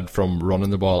he's had from running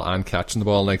the ball and catching the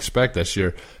ball, and I expect this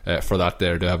year for that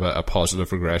there to have a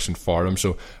positive regression for him.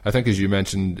 So I think, as you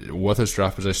mentioned, with his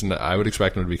draft position, I would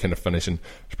expect him to be kind of finishing,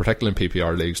 particularly in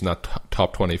PPR leagues, in that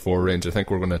top 24 range. I think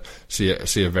we're going to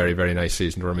see a very, very nice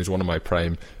season for him. He's one of my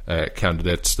prime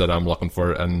candidates that I'm looking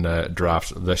for in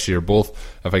drafts this year, both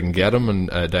if I can get him in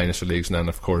dynasty leagues and then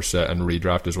of course in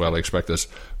redraft as well. I expect this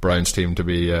Browns team to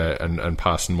be in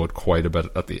passing mode quite a bit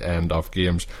at the end of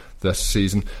games this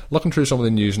season. Looking through some of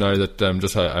the news now that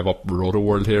I've up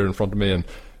Roto-World here in front of me, and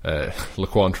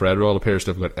Laquan Treadwell appears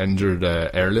to have got injured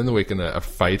early in the week in a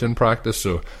fight in practice,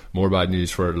 so more bad news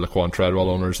for Laquan Treadwell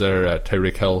owners there.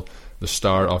 Tyreek Hill, the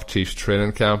star of Chiefs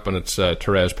training camp, and it's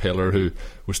Therese Paylor who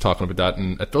was talking about that,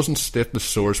 and it doesn't state the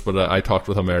source, but I talked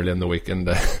with him early in the week, and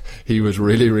he was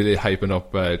really, really hyping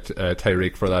up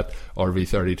Tyreek for that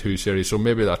RV32 series, so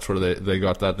maybe that's where they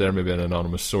got that there, maybe an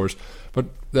anonymous source. But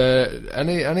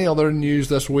any other news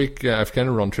this week? I've kind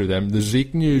of run through them. The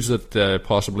Zeke news that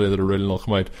possibly that a ruling will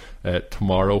come out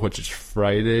tomorrow, which is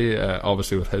Friday,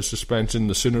 obviously with his suspension.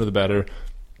 The sooner the better,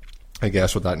 I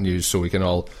guess, with that news, so we can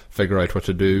all figure out what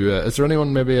to do. Is there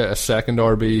anyone, maybe a second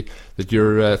RB that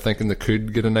you're thinking that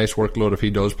could get a nice workload if he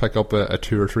does pick up a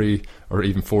 2 or 3 or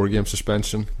even 4 game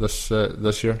suspension this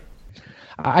year?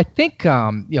 I think,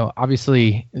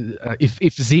 obviously,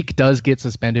 if Zeke does get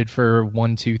suspended for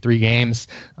 1, 2, 3 games,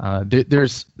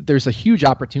 there's a huge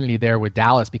opportunity there with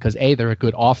Dallas because A, they're a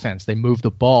good offense, they move the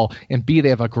ball, and B, they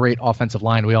have a great offensive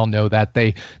line. We all know that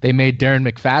they made Darren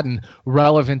McFadden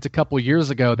relevant a couple years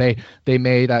ago. They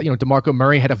made DeMarco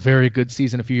Murray had a very good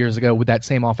season a few years ago with that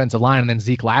same offensive line, and then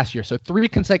Zeke last year. So 3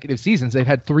 consecutive seasons, they've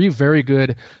had 3 very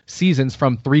good seasons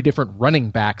from 3 different running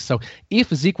backs. So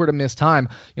if Zeke were to miss time,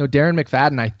 Darren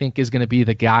McFadden, I think, is going to be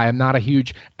the guy. I'm not a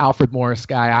huge Alfred Morris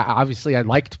guy. I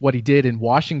liked what he did in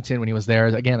Washington when he was there,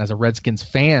 again, as a Redskins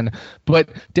fan. But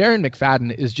Darren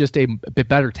McFadden is just a bit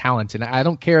better talent, and I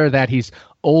don't care that he's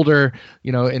older,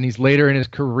 and he's later in his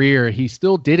career. He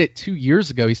still did it 2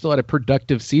 years ago. He still had a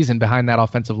productive season behind that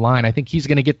offensive line. I think he's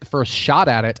going to get the first shot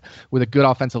at it with a good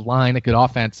offensive line, a good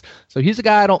offense. So he's a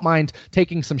guy I don't mind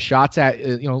taking some shots at,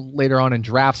 later on in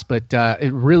drafts, but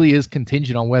it really is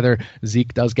contingent on whether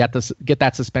Zeke does get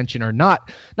that suspension or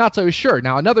not. Not so sure.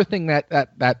 Now, another thing that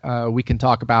we can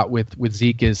talk about with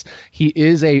Zeke is he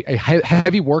is a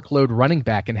heavy workload running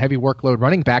back, and heavy workload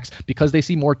running backs, because they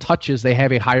see more touches, they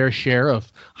have a higher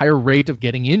rate of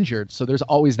getting injured. So there's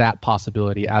always that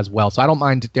possibility as well. So I don't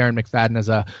mind Darren McFadden as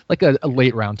a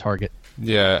late round target.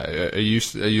 Yeah, are you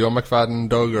on McFadden,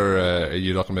 Doug, or are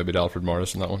you looking maybe at Alfred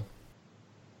Morris in that one?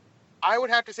 I would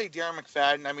have to say Darren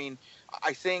McFadden. I mean,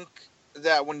 I think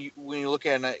that when you look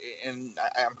at it, and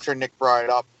I'm sure Nick brought it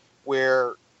up,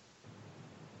 where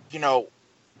Darren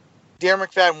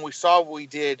McFadden, we saw what we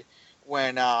did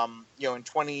when in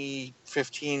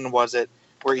 2015 was it,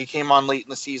 where he came on late in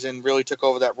the season, really took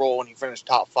over that role, and he finished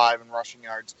top 5 in rushing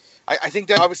yards. I think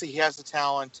that obviously he has the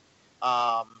talent.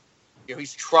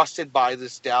 He's trusted by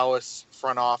this Dallas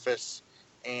front office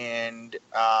and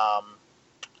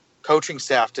coaching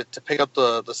staff to pick up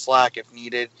the slack if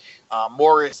needed.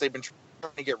 Morris, they've been trying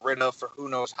to get rid of for who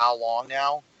knows how long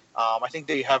now. I think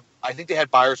they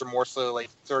had buyer's remorse for like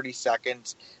 30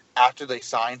 seconds after they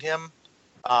signed him,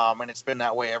 and it's been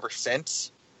that way ever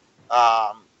since.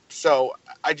 So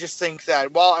I just think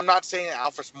that, while I'm not saying that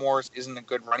Alfred Morris isn't a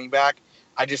good running back,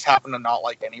 I just happen to not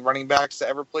like any running backs that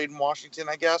ever played in Washington,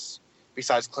 I guess,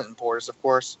 besides Clinton Portis, of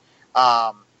course.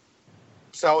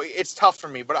 So it's tough for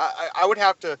me, but I would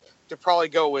have to probably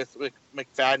go with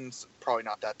McFadden's probably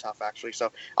not that tough, actually.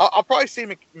 So I'll probably say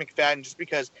McFadden just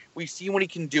because we see what he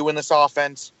can do in this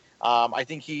offense. I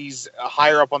think he's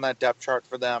higher up on that depth chart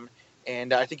for them,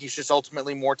 and I think he's just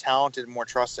ultimately more talented and more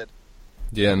trusted.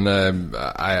 Yeah, and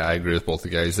I agree with both the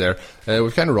guys there.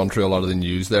 We've kind of run through a lot of the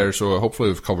news there, so hopefully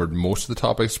we've covered most of the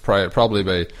topics, probably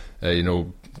by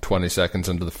 20 seconds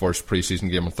into the first preseason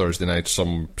game on Thursday night.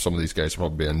 Some of these guys will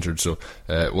probably be injured, so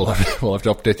we'll have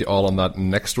to update you all on that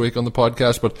next week on the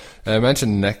podcast. But I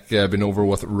mentioned Nick been over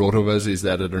with RotoViz. He's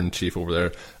the editor-in-chief over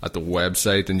there at the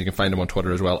website, and you can find him on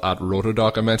Twitter as well at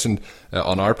RotoDoc. I mentioned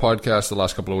on our podcast the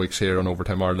last couple of weeks here on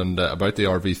Overtime Ireland about the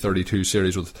RV32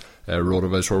 series with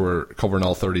RotoViz, where we're covering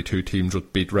all 32 teams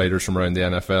with beat writers from around the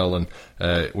NFL,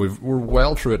 and we're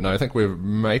well through it now. I think we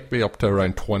might be up to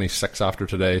around 26 after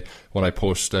today when I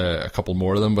post a couple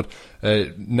more of them. But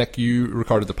Nick, you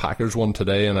recorded the Packers one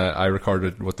today, and I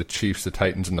recorded with the Chiefs, the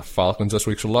Titans, and the Falcons this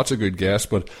week, so lots of good guests.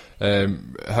 But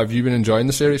have you been enjoying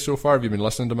the series so far? Have you been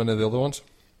listening to many of the other ones?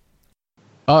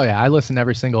 Oh, yeah, I listen to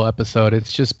every single episode.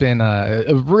 It's just been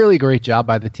a really great job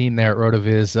by the team there at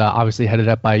RotoViz, obviously headed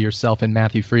up by yourself and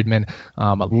Matthew Friedman.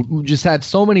 We just had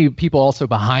so many people also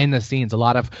behind the scenes, a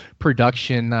lot of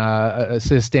production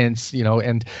assistants,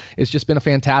 and it's just been a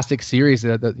fantastic series.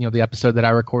 The episode that I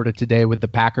recorded today with the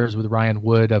Packers with Ryan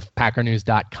Wood of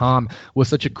PackerNews.com was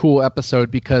such a cool episode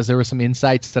because there were some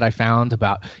insights that I found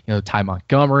about, Ty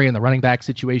Montgomery and the running back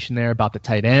situation there, about the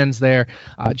tight ends there.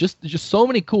 Just so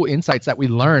many cool insights that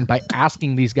we learned by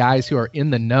asking these guys who are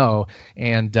in the know,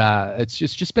 and it's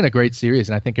just been a great series,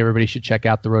 and I think everybody should check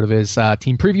out the RotoViz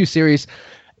team preview series.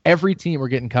 Every team we're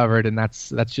getting covered, and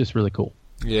that's just really cool.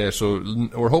 Yeah, so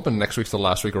we're hoping next week's the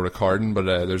last week of recording, but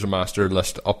there's a master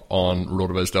list up on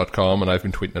rotoviz.com, and I've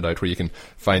been tweeting it out where you can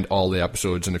find all the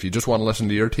episodes. And if you just want to listen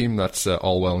to your team, that's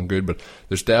all well and good, but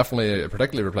there's definitely,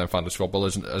 particularly if you're playing fantasy football,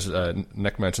 as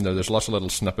Nick mentioned there's lots of little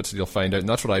snippets that you'll find out, and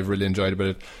that's what I've really enjoyed about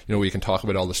it. Where you can talk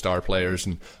about all the star players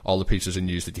and all the pieces of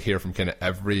news that you hear from kind of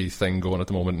everything going at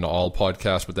the moment in all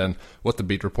podcasts, but then what the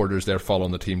beat reporters, they're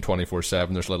following the team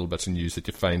 24/7. There's little bits of news that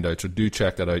you find out, so do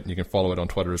check that out, and you can follow it on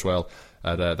Twitter as well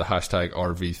at the hashtag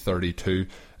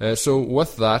RV32. So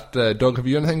with that, Doug, have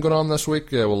you anything going on this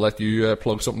week? We'll let you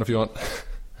plug something if you want.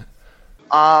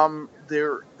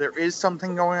 There is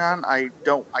something going on. I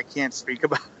can't speak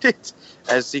about it,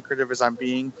 as secretive as I'm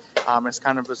being. It's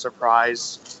kind of a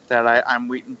surprise that I'm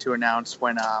waiting to announce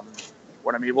when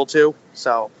I'm able to.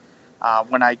 So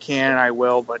when I can, I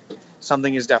will. But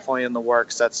something is definitely in the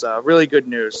works. That's really good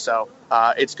news. So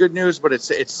it's good news, but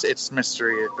it's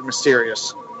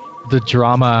mysterious. The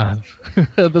drama,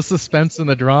 the suspense and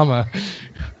the drama.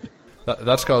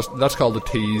 That's called the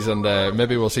tease, and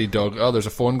maybe we'll see Doug. Oh, there's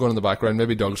a phone going in the background.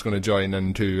 Maybe Doug's going to join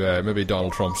into maybe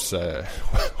Donald Trump's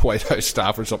White House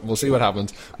staff or something. We'll see what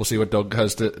happens. We'll see what Doug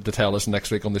has to tell us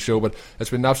next week on the show. But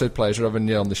it's been an absolute pleasure having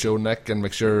you on the show, Nick, and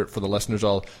make sure for the listeners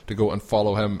all to go and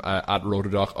follow him at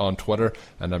RotoDoc on Twitter,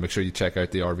 and make sure you check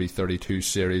out the RV32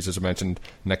 series. As I mentioned,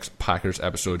 next Packers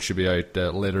episode should be out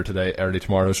later today, early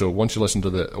tomorrow. So once you listen to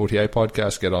the OTI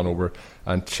podcast, get on over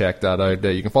and check that out.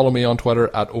 You can follow me on Twitter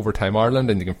at Overtime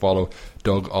Ireland, and you can follow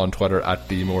Doug on Twitter at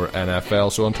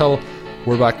DMoreNFL. So until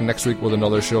we're back next week with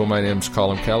another show, my name's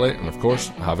Colin Kelly, and of course,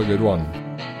 have a good one.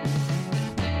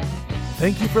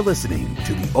 Thank you for listening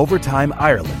to the Overtime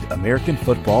Ireland American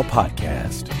Football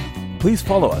Podcast. Please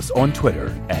follow us on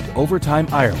Twitter at Overtime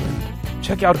Ireland.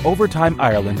 Check out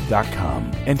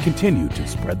OvertimeIreland.com and continue to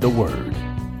spread the word.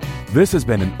 This has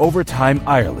been an Overtime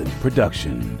Ireland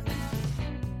production.